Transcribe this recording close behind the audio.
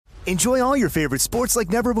Enjoy all your favorite sports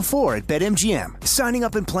like never before at BetMGM. Signing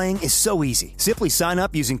up and playing is so easy. Simply sign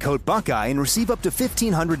up using code Buckeye and receive up to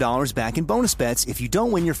 $1,500 back in bonus bets if you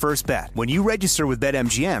don't win your first bet. When you register with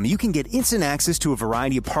BetMGM, you can get instant access to a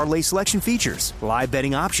variety of parlay selection features, live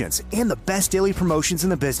betting options, and the best daily promotions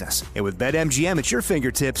in the business. And with BetMGM at your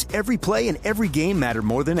fingertips, every play and every game matter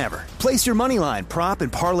more than ever. Place your moneyline, prop,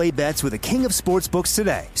 and parlay bets with the king of sportsbooks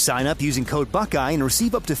today. Sign up using code Buckeye and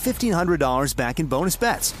receive up to $1,500 back in bonus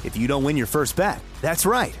bets if you don't win your first bet. That's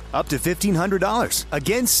right, up to $1,500.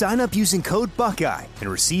 Again, sign up using code Buckeye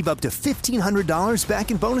and receive up to $1,500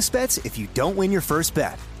 back in bonus bets if you don't win your first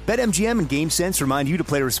bet. BetMGM and GameSense remind you to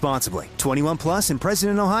play responsibly. 21 plus and present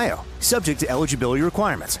in Ohio. Subject to eligibility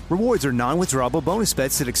requirements. Rewards are non-withdrawable bonus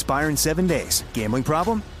bets that expire in 7 days. Gambling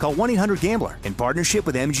problem? Call 1-800-GAMBLER in partnership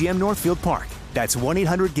with MGM Northfield Park. That's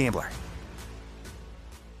 1-800-GAMBLER.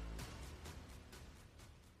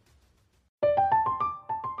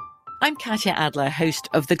 I'm Katya Adler, host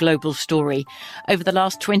of The Global Story. Over the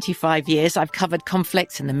last 25 years, I've covered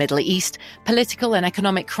conflicts in the Middle East, political and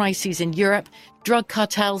economic crises in Europe, drug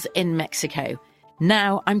cartels in Mexico.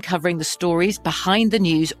 Now I'm covering the stories behind the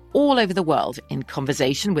news all over the world in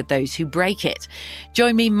conversation with those who break it.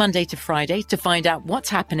 Join me Monday to Friday to find out what's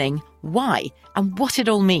happening, why, and what it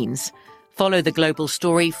all means. Follow The Global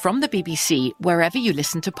Story from the BBC wherever you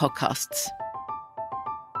listen to podcasts.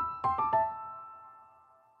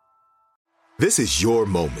 This is your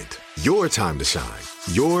moment, your time to shine,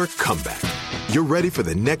 your comeback. You're ready for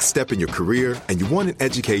the next step in your career, and you want an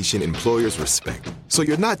education employers respect. So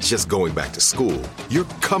you're not just going back to school, you're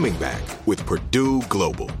coming back with Purdue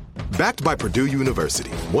Global. Backed by Purdue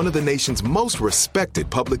University, one of the nation's most respected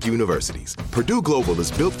public universities, Purdue Global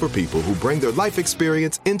is built for people who bring their life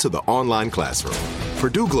experience into the online classroom.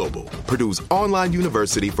 Purdue Global, Purdue's online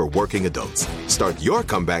university for working adults. Start your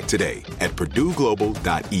comeback today at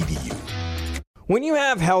purdueglobal.edu. When you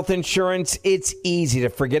have health insurance, it's easy to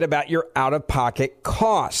forget about your out-of-pocket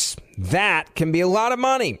costs. That can be a lot of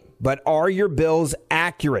money, but are your bills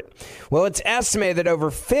accurate? Well, it's estimated that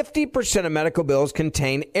over 50% of medical bills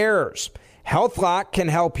contain errors. HealthLock can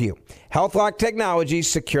help you. HealthLock technology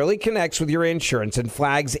securely connects with your insurance and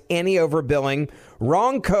flags any overbilling,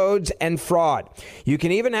 wrong codes, and fraud. You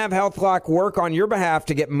can even have HealthLock work on your behalf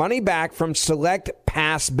to get money back from select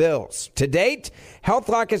past bills. To date,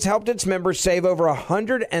 HealthLock has helped its members save over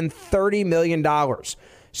 $130 million.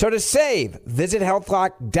 So to save, visit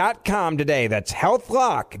healthlock.com today. That's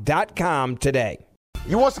healthlock.com today.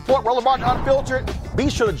 You want to support Roland Martin Unfiltered? Be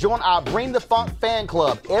sure to join our Bring the Funk fan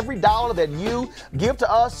club. Every dollar that you give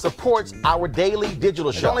to us supports our daily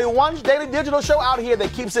digital show. There's only one daily digital show out here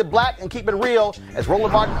that keeps it black and keep it real as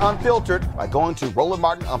Roland Martin Unfiltered. By going to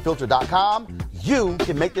RolandMartinUnfiltered.com, you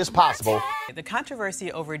can make this possible. The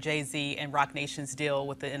controversy over Jay-Z and Roc Nation's deal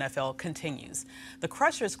with the NFL continues. The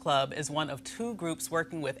Crushers Club is one of two groups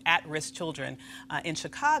working with at-risk children in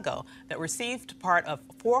Chicago that received part of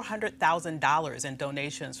 $400,000 in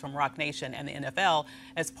donations from Roc Nation and the NFL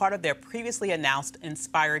as part of their previously announced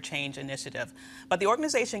Inspire Change initiative. But the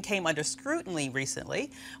organization came under scrutiny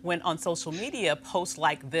recently when on social media posts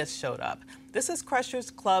like this showed up. This is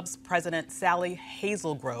Crushers Club's president, Sally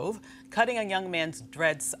Hazelgrove, cutting a young man's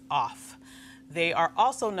dreads off. They are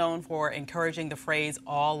also known for encouraging the phrase,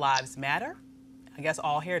 all lives matter. I guess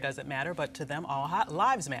all hair doesn't matter, but to them, all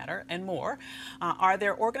lives matter and more. Are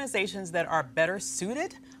there organizations that are better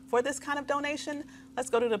suited for this kind of donation? Let's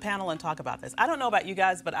go to the panel and talk about this. I don't know about you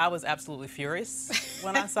guys, but I was absolutely furious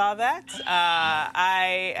when I saw that.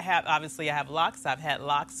 I have locks. I've had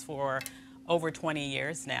locks for over 20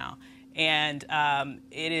 years now. And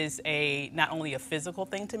it is not only a physical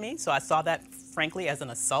thing to me, so I saw that, frankly, as an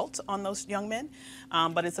assault on those young men,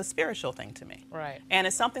 but it's a spiritual thing to me. Right. And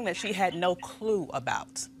it's something that she had no clue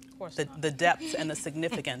about, the depth and the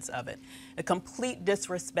significance of it. A complete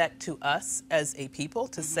disrespect to us as a people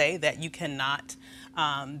to say that you cannot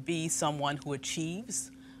be someone who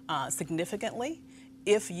achieves significantly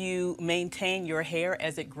if you maintain your hair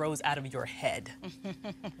as it grows out of your head.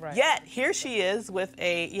 Right. Yet here she is with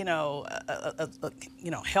a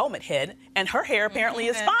helmet head, and her hair apparently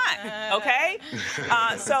is fine. Okay,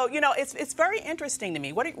 so it's very interesting to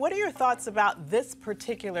me. What are your thoughts about this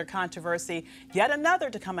particular controversy? Yet another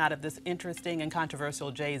to come out of this interesting and controversial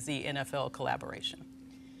Jay-Z NFL collaboration.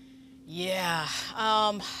 Yeah,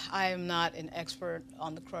 I'm not an expert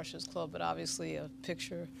on the Crushers Club, but obviously a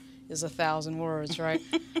picture is 1,000 words, right?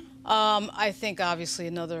 I think obviously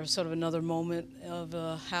another moment of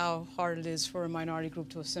how hard it is for a minority group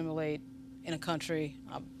to assimilate in a country,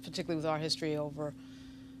 particularly with our history over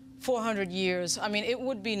 400 years. I mean, it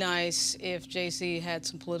would be nice if Jay-Z had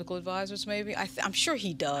some political advisors, maybe. I'm sure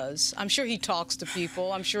he does. I'm sure he talks to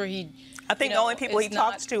people. I'm sure he... I think the only people he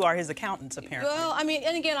talks to are his accountants, apparently. Well, I mean,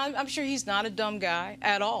 and again, I'm sure he's not a dumb guy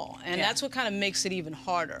at all. And that's what kind of makes it even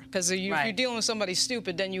harder. Because if you're dealing with somebody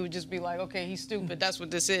stupid, then you would just be like, okay, he's stupid. That's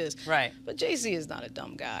what this is. Right. But Jay-Z is not a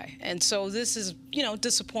dumb guy. And so this is,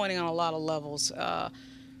 disappointing on a lot of levels.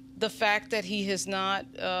 The fact that he has not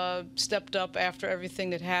stepped up after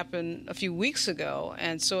everything that happened a few weeks ago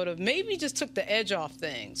and sort of maybe just took the edge off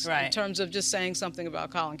things in terms of just saying something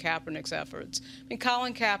about Colin Kaepernick's efforts. I mean,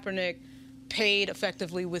 Colin Kaepernick paid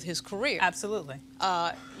effectively with his career. Absolutely.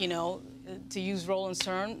 To use Roland's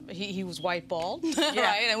term, he was white bald,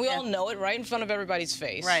 right? And we all know it right in front of everybody's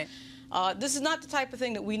face. Right. This is not the type of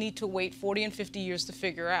thing that we need to wait 40 and 50 years to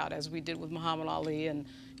figure out, as we did with Muhammad Ali and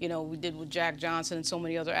we did with Jack Johnson and so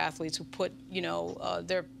many other athletes who put,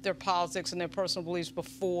 their politics and their personal beliefs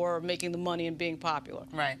before making the money and being popular.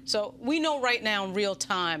 Right. So we know right now in real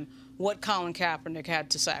time what Colin Kaepernick had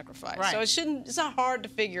to sacrifice. Right. So it's not hard to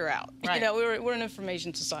figure out. Right. We're an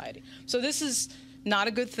information society. So this is not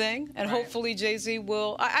a good thing, and hopefully Jay-Z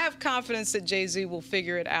will. I have confidence that Jay-Z will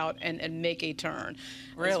figure it out and make a turn.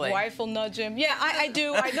 Really? His wife will nudge him. Yeah, I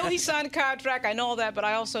do. I know he signed a contract. I know all that, but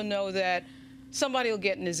I also know that somebody will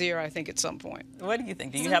get in his ear, I think, at some point. What do you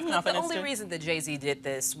think? Do you have confidence? The only reason that Jay-Z did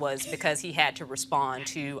this was because he had to respond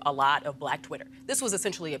to a lot of Black Twitter. This was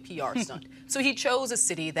essentially a PR stunt. So he chose a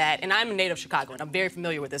city that, and I'm a native Chicagoan, I'm very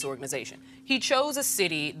familiar with this organization. He chose a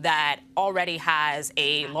city that already has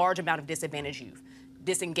a large amount of disadvantaged youth,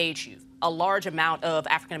 disengaged youth, a large amount of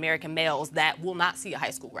African-American males that will not see a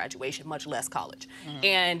high school graduation, much less college.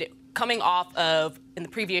 And coming off of, in the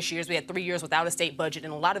previous years, we had 3 years without a state budget,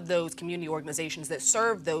 and a lot of those community organizations that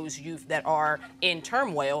serve those youth that are in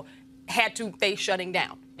turmoil had to face shutting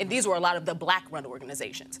down. And these were a lot of the Black-run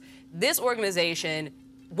organizations. This organization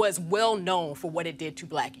was well known for what it did to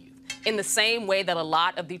Black youth, in the same way that a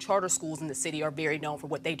lot of the charter schools in the city are very known for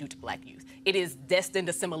what they do to Black youth. It is destined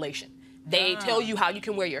assimilation. They tell you how you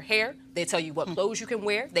can wear your hair. They tell you what clothes you can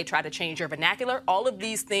wear. They try to change your vernacular. All of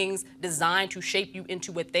these things designed to shape you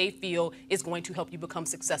into what they feel is going to help you become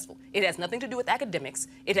successful. It has nothing to do with academics.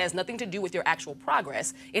 It has nothing to do with your actual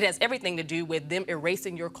progress. It has everything to do with them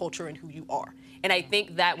erasing your culture and who you are. And I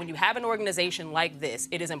think that when you have an organization like this,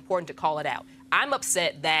 it is important to call it out. I'm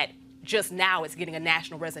upset that just now it's getting a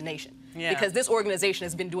national resonation. Because this organization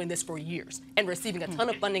has been doing this for years and receiving a ton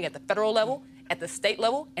of funding at the federal level, at the state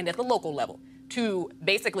level, and at the local level to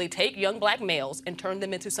basically take young Black males and turn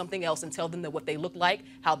them into something else and tell them that what they look like,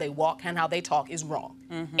 how they walk, and how they talk is wrong.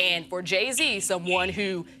 And for Jay-Z, someone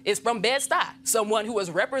who is from Bed-Stuy, someone who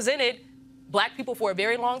has represented Black people for a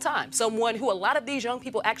very long time, someone who a lot of these young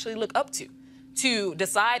people actually look up to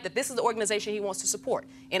decide that this is the organization he wants to support.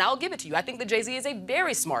 And I'll give it to you. I think that Jay-Z is a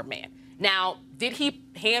very smart man. Now, did he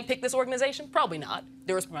handpick this organization? Probably not.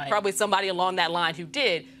 There was probably somebody along that line who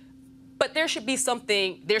did. But there should be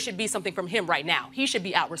something from him right now. He should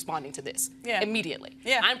be out responding to this immediately.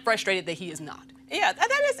 I'm frustrated that he is not. Yeah,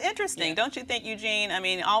 that is interesting. Don't you think, Eugene? I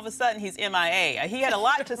mean, all of a sudden he's MIA. He had a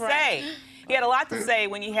lot to say. He had a lot to say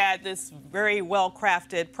when he had this very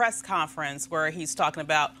well-crafted press conference where he's talking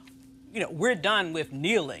about, we're done with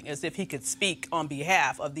kneeling, as if he could speak on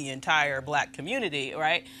behalf of the entire Black community,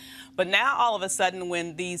 right? But now, all of a sudden,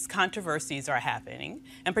 when these controversies are happening,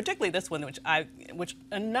 and particularly this one, which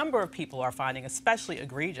a number of people are finding especially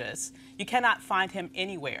egregious, you cannot find him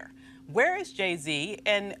anywhere. Where is Jay-Z?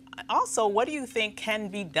 And also, what do you think can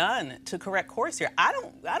be done to correct course here? I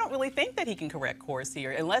don't really think that he can correct course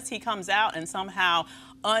here unless he comes out and somehow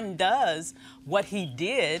undoes what he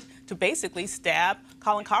did to basically stab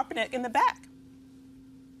Colin Kaepernick in the back.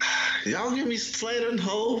 Y'all give me Slater and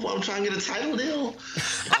Hove while I'm trying to get a title deal.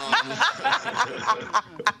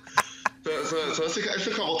 So it's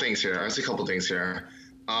a couple things here.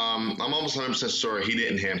 I'm almost 100% sure he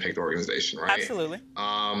didn't handpick the organization, right? Absolutely.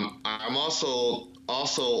 I'm also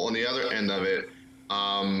on the other end of it.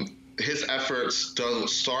 His efforts don't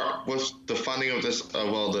start with the funding of this,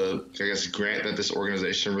 grant that this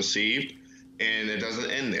organization received, and it doesn't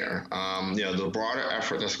end there. The broader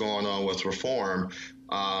effort that's going on with reform,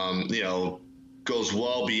 goes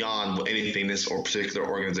well beyond what anything this particular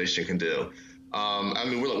organization can do.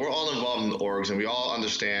 We're all involved in the orgs, and we all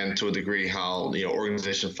understand to a degree how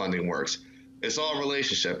organization funding works. It's all a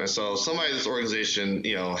relationship, and so somebody in this organization,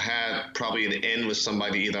 had probably an in with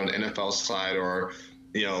somebody either on the NFL side or,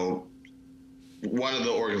 one of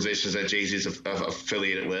the organizations that Jay-Z is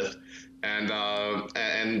affiliated with, and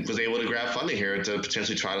was able to grab funding here to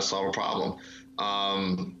potentially try to solve a problem.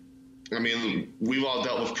 We've all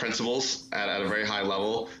dealt with principals at a very high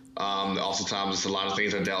level. Also, times it's a lot of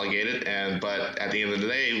things are delegated, but at the end of the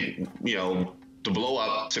day, the blow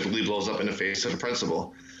up typically blows up in the face of the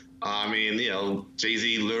principal.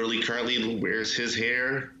 Jay-Z literally currently wears his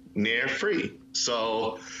hair near free.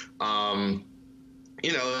 So,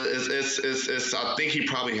 it's I think he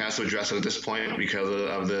probably has to address it at this point because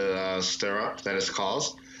of the stir-up that it's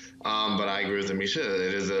caused. But I agree with Amisha.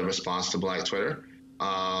 It is a response to Black Twitter,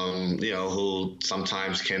 who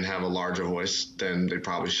sometimes can have a larger voice than they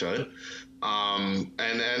probably should. I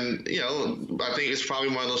think it's probably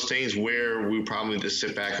one of those things where we probably just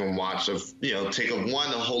sit back and watch take a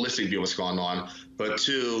holistic view of what's going on, but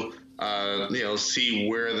two, see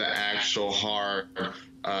where the actual hard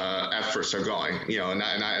efforts are going, and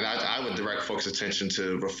I would direct folks' attention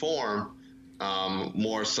to reform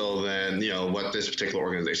more so than what this particular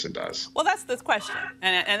organization does. Well, that's the question,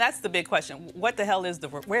 and that's the big question. What the hell is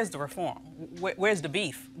where's the reform? Where's the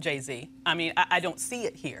beef, Jay-Z? I mean, I don't see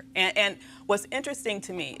it here. And what's interesting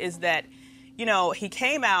to me is that, he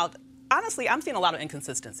came out. Honestly, I'm seeing a lot of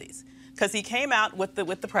inconsistencies because he came out with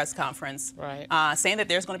the press conference, right, saying that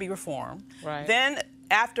there's going to be reform. Right. Then,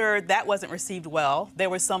 after that wasn't received well, there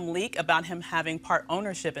was some leak about him having part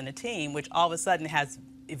ownership in the team, which all of a sudden has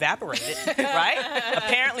evaporated, right?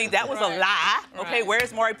 Apparently that was a lie. Okay, right.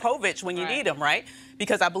 Where's Maury Povich when you need him, right?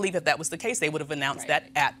 Because I believe if that was the case, they would have announced that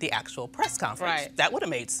at the actual press conference. Right. That would have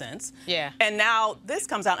made sense. Yeah. And now this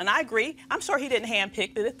comes out, and I agree. I'm sure he didn't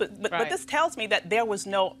handpick it, but this tells me that there was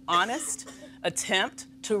no honest attempt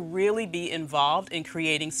to really be involved in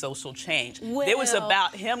creating social change. It was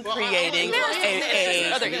about him creating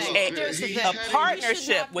a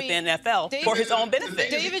partnership with the NFL for his own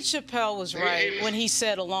benefit. David Chappelle was right when he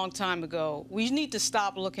said a long time ago, we need to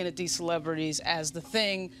stop looking at these celebrities as the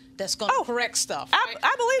thing that's going to correct stuff. Right?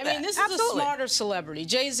 I believe that. I mean, this is a smarter celebrity.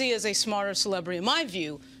 Jay-Z is a smarter celebrity, in my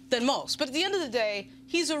view, than most. But at the end of the day,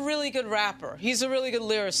 he's a really good rapper. He's a really good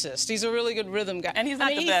lyricist. He's a really good rhythm guy. And he's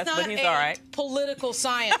not the best, but he's all right. Political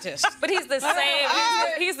scientist. But he's the same.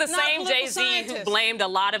 He's the same Jay-Z who blamed a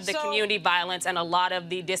lot of the community violence and a lot lot of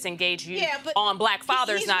the disengaged youth on black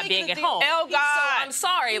fathers not being at home. Oh, God. So I'm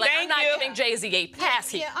sorry. Like, I'm not giving Jay-Z a pass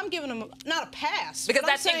here. Yeah, I'm giving him not a pass. Because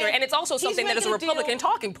that's ignorant. And it's also something that is a Republican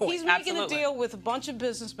talking point. He's making a deal with a bunch of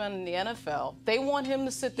businessmen in the NFL. They want him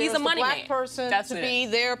to sit there as as a the black man. person, to be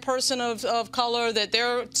their person of color that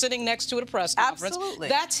they're sitting next to at a press conference. Absolutely.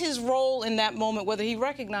 That's his role in that moment, whether he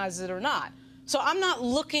recognizes it or not. So I'm not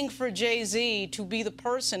looking for Jay-Z to be the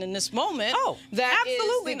person in this moment that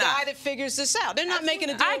is the guy that figures this out. They're not making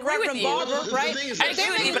a deal with Reverend Barber, right? If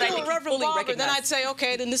they're making a deal with Reverend Barber, then I'd say,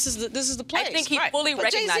 okay, then this is the place. I think he fully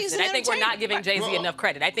recognizes it. I think we're not giving Jay-Z enough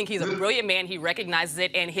credit. I think he's a brilliant man. He recognizes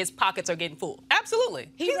it, and his pockets are getting full. Absolutely.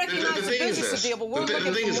 He recognizes the business deal, but we're looking for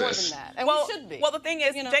more than that. And we should be. Well, the thing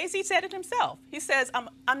is, Jay-Z said it himself. He says,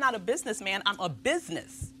 I'm not a businessman, I'm a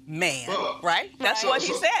business man, right? That's what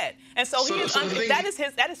he said. And so that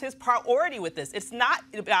is his priority with this. It's not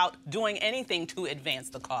about doing anything to advance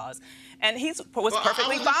the cause. And he was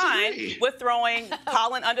perfectly fine with throwing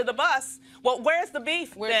Colin under the bus. Well, where's the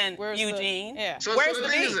beef then, Eugene? Where's the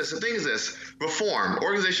thing beef? The thing is this. Reform,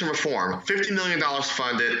 organization reform, $50 million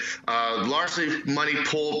funded, largely money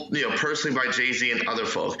pulled, personally by Jay-Z and other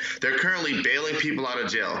folk. They're currently bailing people out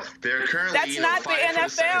of jail. They're currently, That's not the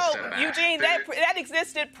NFL, Eugene. That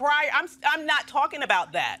existed prior. I'm not talking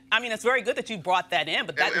about that. I mean, it's very good that you brought that in,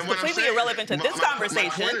 but that is completely irrelevant to this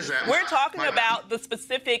conversation. We're talking about the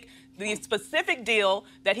specific deal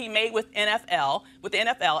that he made with the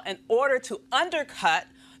NFL in order to undercut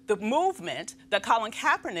the movement that Colin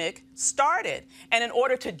Kaepernick started, and in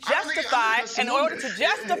order to justify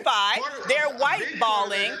their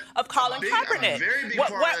whiteballing of Colin Kaepernick.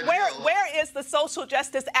 Where is the social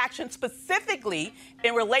justice action specifically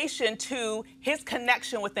in relation to his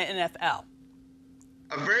connection with the NFL?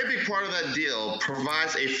 A very big part of that deal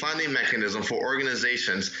provides a funding mechanism for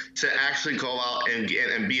organizations to actually go out and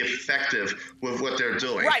be effective with what they're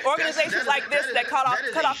doing. Right, organizations like this that cut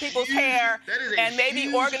off people's hair, and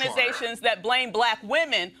maybe organizations that blame black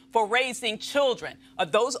women for raising children. Are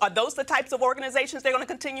those the types of organizations they're going to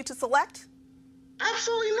continue to select?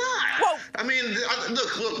 Absolutely not. Well, I mean,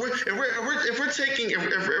 look. If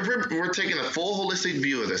we're taking a full holistic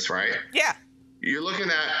view of this, right? Yeah. You're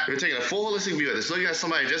taking a full holistic view of this. Looking at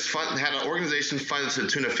somebody just had an organization funded to the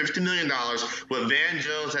tune of $50 million with Van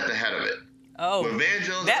Jones at the head of it. Oh, with Van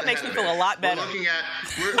Jones that makes me feel a lot better.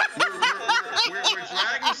 We're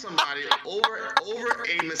dragging somebody over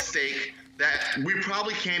a mistake that we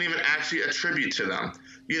probably can't even actually attribute to them.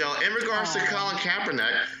 In regards to Colin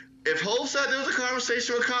Kaepernick, If Hov said there was a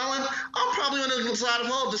conversation with Colin, I'm probably on the side of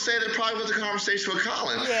Hov to say there probably was a conversation with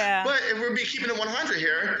Colin. Yeah. But if we're keeping it 100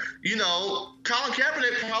 here, Colin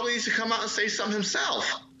Kaepernick probably needs to come out and say something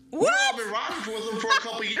himself. What? We've all been rocking with him for a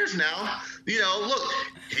couple years now. Look,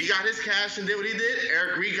 he got his cash and did what he did.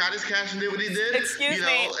 Eric Reid got his cash and did what he did. Excuse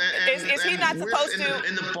me. Is he not supposed to?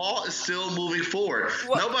 And the ball is still moving forward.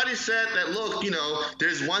 Nobody said that, look,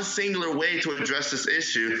 there's one singular way to address this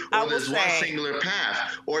issue, or there's one singular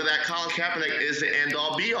path, or that Colin Kaepernick is the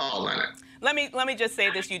end-all, be-all in it. Let me just say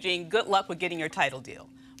this, Eugene. Good luck with getting your title deal.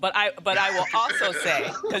 But I will also say,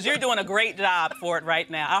 because you're doing a great job for it right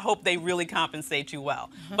now, I hope they really compensate you well.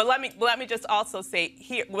 But let me just also say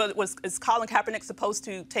here, is Colin Kaepernick supposed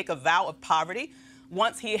to take a vow of poverty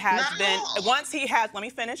once you have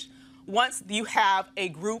a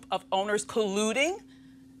group of owners colluding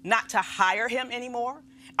not to hire him anymore?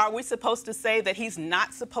 Are we supposed to say that he's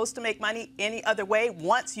not supposed to make money any other way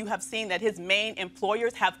once you have seen that his main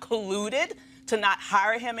employers have colluded to not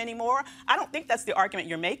hire him anymore? I don't think that's the argument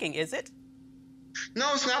you're making, is it?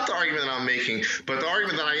 No, it's not the argument that I'm making. But the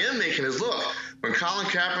argument that I am making is, look, when Colin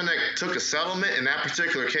Kaepernick took a settlement in that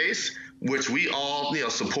particular case, which we all,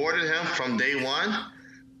 supported him from day one,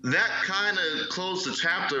 that kind of closed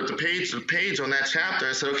the page on that chapter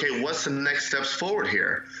and said, okay, what's the next steps forward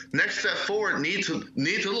here? Next step forward need to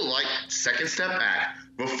look like Second Step Act,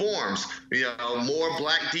 reforms, more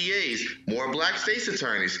black DAs, more black state's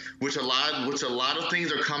attorneys, which a lot of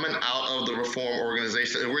things are coming out of the reform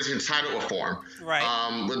organization, originally entitled reform. Right.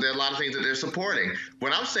 But there are a lot of things that they're supporting.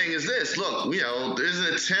 What I'm saying is this: look, there's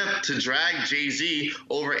an attempt to drag Jay-Z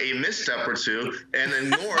over a misstep or two and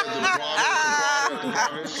ignore the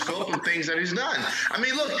broader scope of things that he's done. I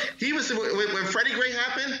mean, look, he was when Freddie Gray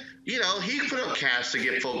happened. He put up cash to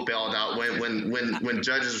get folk bailed out when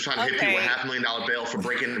judges were trying to hit people with $500,000 bail for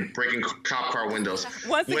breaking cop car windows.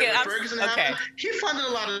 Once again, when Ferguson happened, he funded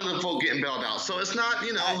a lot of the folk getting bailed out. So it's not,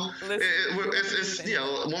 it's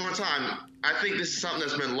one more time. I think this is something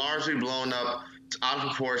that's been largely blown up out of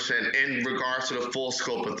proportion in regards to the full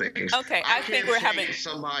scope of things. Okay, I think we're having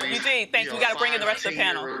somebody. Eugene, thanks. We got to bring in the rest of the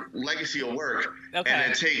panel. Legacy of work, and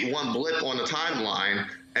then take one blip on the timeline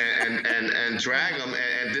and drag them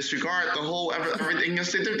and disregard the whole everything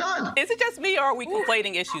else that they're done. Is it just me, or are we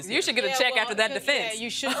conflating issues here? You should get a check after that defense. Yeah, you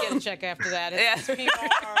should get a check after that. It's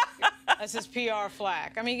That's his PR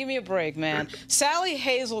flack. I mean, give me a break, man. Sally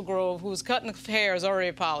Hazelgrove, who's cutting hair, has already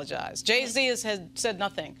apologized. Jay-Z has said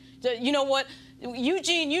nothing. You know what?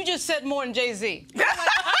 Eugene, you just said more than Jay-Z. Why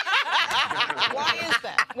is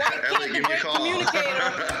that? Why can't the great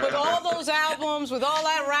communicator with all those albums, with all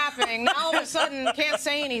that rapping, now all of a sudden can't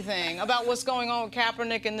say anything about what's going on with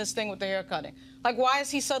Kaepernick and this thing with the hair cutting? Like, why is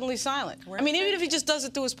he suddenly silent? I mean, even if he just does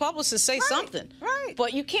it through his publicist, say something. Right.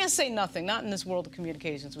 But you can't say nothing, not in this world of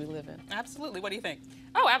communications we live in. Absolutely. What do you think?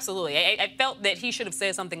 Oh, absolutely. I felt that he should have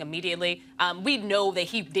said something immediately. We know that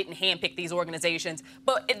he didn't handpick these organizations,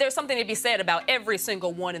 but there's something to be said about every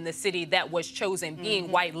single one in the city that was chosen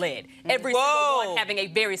being white-led. Every single one having a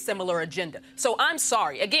very similar agenda. So I'm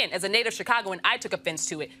sorry. Again, as a native Chicagoan, I took offense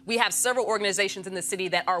to it. We have several organizations in the city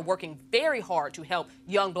that are working very hard to help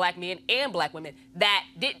young black men and black women that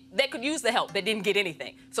could use the help that didn't get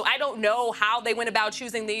anything. So I don't know how they went about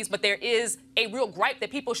choosing these, but there is a real gripe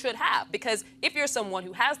that people should have, because if you're someone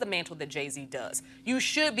who has the mantle that Jay-Z does, you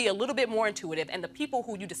should be a little bit more intuitive, and the people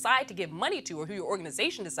who you decide to give money to, or who your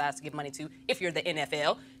organization decides to give money to, if you're the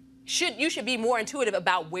NFL, you should be more intuitive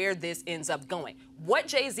about where this ends up going. What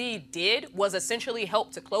Jay-Z did was essentially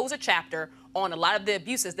help to close a chapter on a lot of the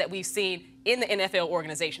abuses that we've seen in the NFL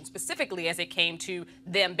organization, specifically as it came to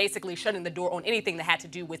them basically shutting the door on anything that had to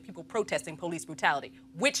do with people protesting police brutality,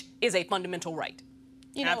 which is a fundamental right.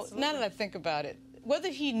 You know, now that I think about it, whether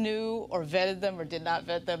he knew or vetted them or did not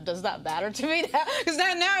vet them does not matter to me, because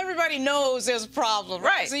now everybody knows there's a problem,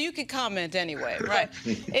 right? So you can comment anyway, right?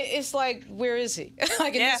 It's like, where is he?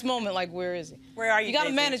 Like in this moment, like, where is he? Where are you? You got to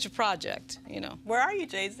Jay-Z? manage a project, you know. Where are you,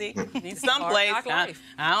 Jay-Z? He's someplace.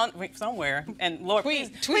 I don't somewhere. And Lord,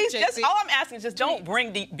 please, just all I'm asking is just don't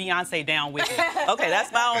bring Beyonce down with you. Okay,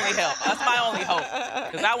 that's my only help. That's my only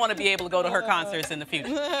hope, because I want to be able to go to her concerts in the future.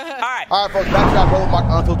 All right. All right, folks. Back to our Roland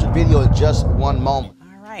Martin Unfiltered video in just one moment. All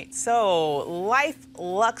right, so Life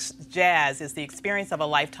Lux Jazz is the experience of a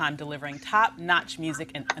lifetime delivering top-notch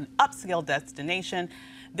music in an upscale destination.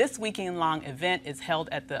 This weekend-long event is held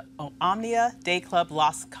at the Omnia Day Club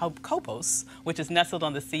Los Cobos, which is nestled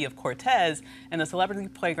on the Sea of Cortez and the celebrity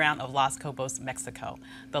playground of Los Cobos, Mexico.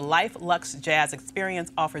 The Life Lux Jazz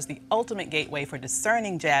Experience offers the ultimate gateway for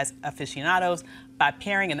discerning jazz aficionados by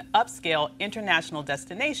pairing an upscale international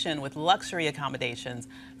destination with luxury accommodations,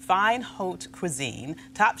 fine haute cuisine,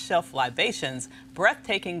 top-shelf libations,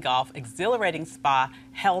 breathtaking golf, exhilarating spa,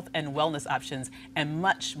 health and wellness options, and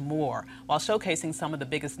much more, while showcasing some of the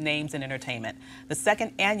biggest names in entertainment. The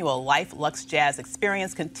second annual Life Lux Jazz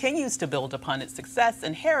Experience continues to build upon its success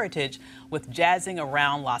and heritage with Jazzing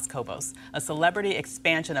Around Los Cobos, a celebrity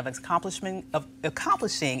expansion of accomplishing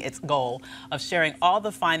its goal of sharing all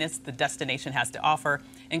the finest the destination has to offer,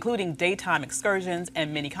 including daytime excursions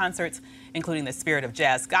and mini concerts, including the Spirit of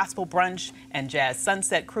Jazz Gospel Brunch and Jazz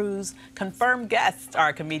Sunset Cruise. Confirmed guests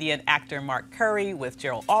are comedian actor Mark Curry with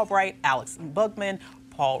Gerald Albright, Alex Bugman,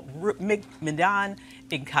 Paul Midan,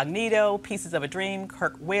 Incognito, Pieces of a Dream,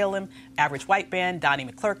 Kirk Whalum, Average White Band, Donnie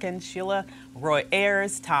McClurkin, Sheila, Roy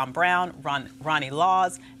Ayers, Tom Brown, Ronnie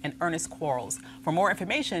Laws, and Ernest Quarles. For more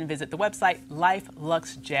information, visit the website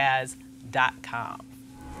lifeluxjazz.com.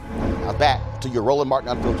 Now back to your Roland Martin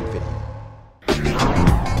Unfiltered video.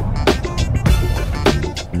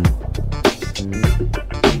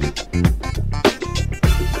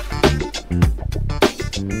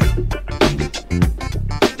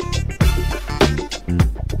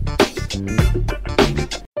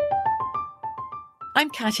 I'm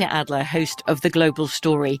Katya Adler, host of The Global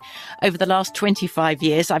Story. Over the last 25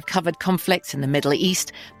 years, I've covered conflicts in the Middle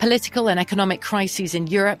East, political and economic crises in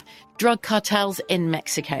Europe, drug cartels in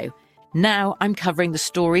Mexico. Now I'm covering the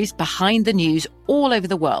stories behind the news all over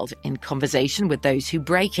the world in conversation with those who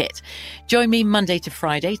break it. Join me Monday to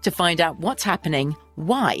Friday to find out what's happening,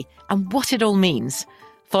 why, and what it all means.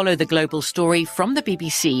 Follow The Global Story from the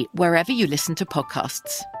BBC wherever you listen to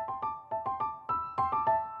podcasts.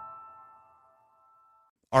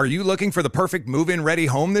 Are you looking for the perfect move-in ready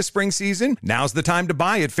home this spring season? Now's the time to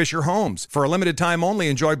buy at Fisher Homes. For a limited time only,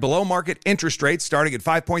 enjoy below-market interest rates starting at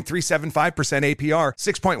 5.375% APR,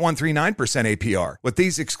 6.139% APR. With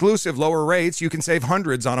these exclusive lower rates, you can save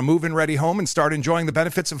hundreds on a move-in ready home and start enjoying the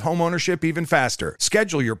benefits of home ownership even faster.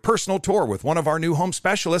 Schedule your personal tour with one of our new home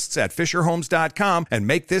specialists at FisherHomes.com and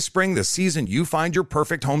make this spring the season you find your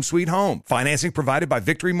perfect home sweet home. Financing provided by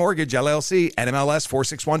Victory Mortgage, LLC, NMLS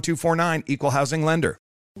 461249, Equal Housing Lender.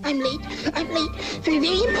 I'm late for a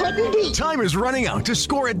very important date. Time is running out to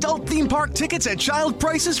score adult theme park tickets at child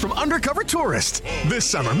prices from Undercover Tourist. This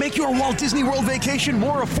summer, make your Walt Disney World vacation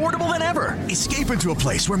more affordable than ever. Escape into a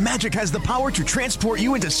place where magic has the power to transport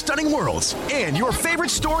you into stunning worlds and your favorite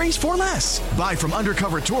stories for less. Buy from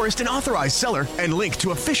Undercover Tourist, an authorized seller, and link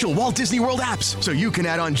to official Walt Disney World apps so you can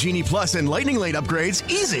add on Genie Plus and Lightning Lane upgrades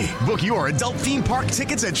easy. Book your adult theme park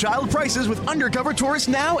tickets at child prices with Undercover Tourist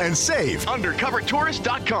now and save.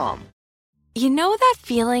 UndercoverTourist.com. You know that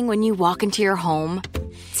feeling when you walk into your home,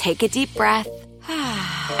 take a deep breath,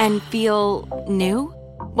 and feel new?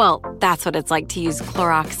 Well, that's what it's like to use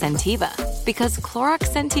Clorox Scentiva. Because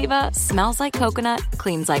Clorox Scentiva smells like coconut,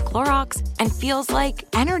 cleans like Clorox, and feels like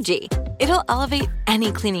energy. It'll elevate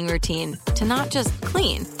any cleaning routine to not just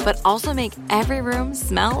clean, but also make every room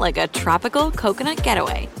smell like a tropical coconut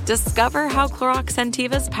getaway. Discover how Clorox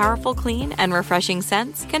Scentiva's powerful clean and refreshing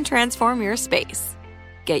scents can transform your space.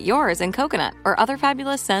 Get yours in coconut or other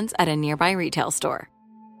fabulous scents at a nearby retail store.